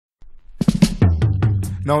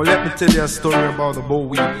Now let me tell you a story about the Boll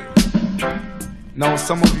Weevil. Now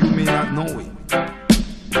some of you may not know it,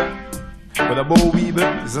 but the Boll Weevil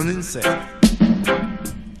is an insect,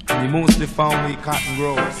 and he mostly found where cotton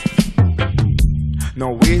grows.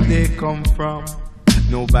 Now where they come from,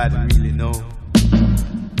 nobody really knows.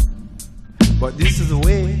 But this is the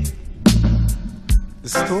way the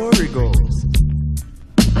story goes.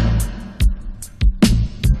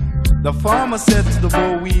 The farmer said to the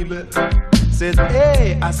Boll Weevil, said,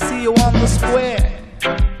 "Hey, I see you on the square."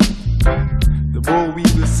 The Boll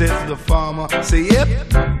Weevil said to the farmer, say, "Yep,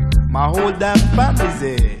 my whole damn family's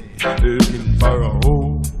there, looking for a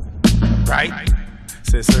hole." Right?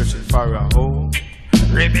 Say, searching for a hole.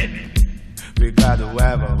 Ribbit, we gotta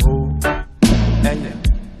have a hole. Hey,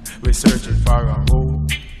 we're searching for a hole.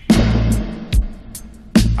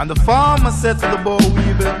 And the farmer said to the Boll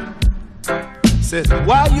Weevil, said,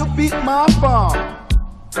 "Why you beat my farm?"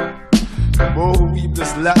 The Boll Weevil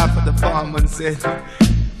just laughed at the farmer and said,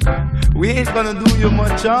 "We ain't gonna do you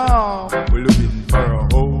much harm. We're looking for a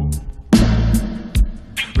hole.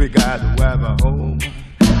 We gotta have a home.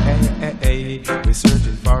 Hey, hey, hey, we're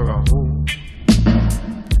searching for a hole."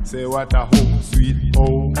 Say, what a hole, sweet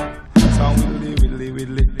hole. Sound widdly, widdly,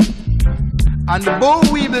 widdly. And the Boll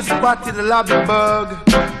Weevil spotted the loving bug,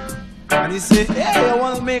 and he said, "Hey, I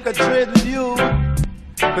wanna make a trade with you.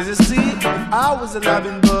 Cause you see, if I was a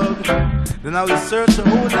loving bug, then I would search a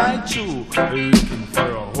whole night through, looking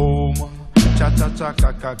for a home.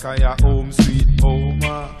 Cha-cha-cha-ka-ka-ka, ya home, sweet home.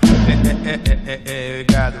 Eh,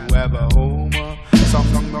 gotta have a home. Song,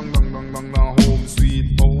 dong, dong, dong, dong, dong, dong, home,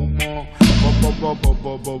 sweet home.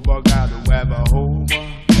 Bo-bo-bo-bo-bo-bo, gotta have a home.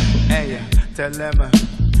 Hey, tell them,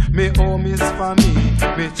 me home is for me,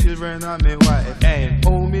 me children and me wife. Hey,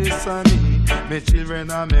 home is for me, me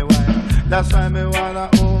children and me wife. That's why me wanna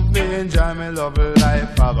home, me enjoy me love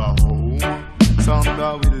life, have a home. Some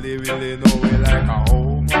that we really know we like a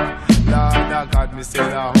home. Lord, I got me say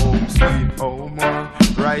a home, sweet home.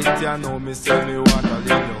 Right, you know me say me want a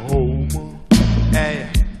little home. Hey,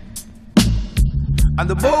 and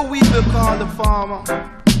the Boll Weevil called the farmer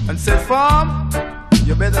and said, "Farm,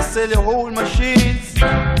 you better sell your whole machines,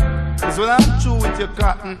 cause when I'm through with your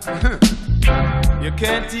cotton, you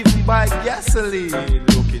can't even buy gasoline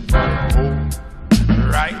looking for a home."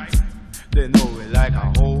 Right? They know we like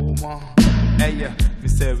a home. Hey, me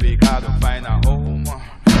say we gotta find a home.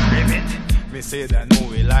 Ribbit, me say they know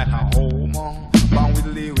we like a home. Bang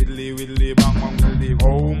widdly, widdly, widdly, bang bang widdly,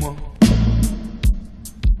 home.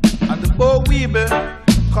 And the Boll Weevil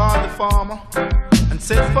called the farmer and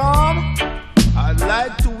said, "Farmer, I'd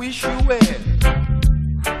like to wish you well."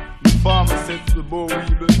 The farmer said to the Boll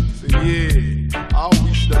Weevil, say, "Yeah, I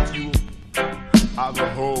wish that you have a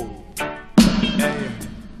home. Hey,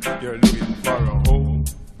 you're looking for a home.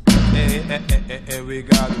 Hey, hey, hey, hey, hey, we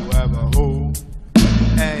gotta have a home.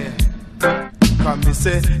 Hey, come me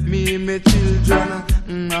say, me and my children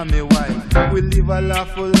and my wife, we live a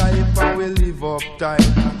lawful life and we live uptight.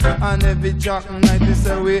 And every jack night we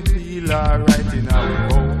say we feel alright in our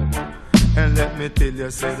home. And let me tell you,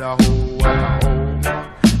 say the whole what a home.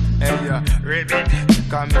 Hey, ribbit,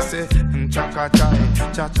 come me say, chaka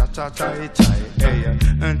chai, cha cha cha chai chai. Hey,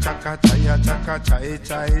 chaka chai, chai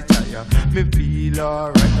chai. Me feel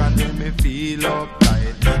alright and then me feel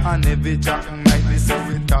uptight. And every jack night we say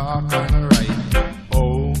we talk and right.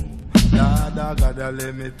 Oh, Lord, gotta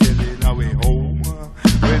let me tell you now we home.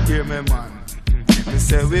 Well, hear me, man. We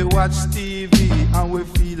say we watch TV and we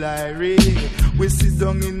feel irate. We sit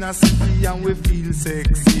down in a city and we feel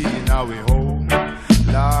sexy. Now we home.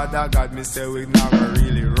 Lord God, me say we never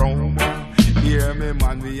really roam. Hear me,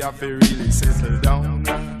 man, we have to really settle down.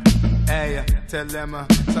 Hey, tell them,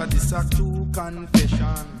 so this a true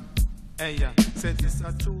confession. Hey, say this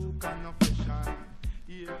a true confession.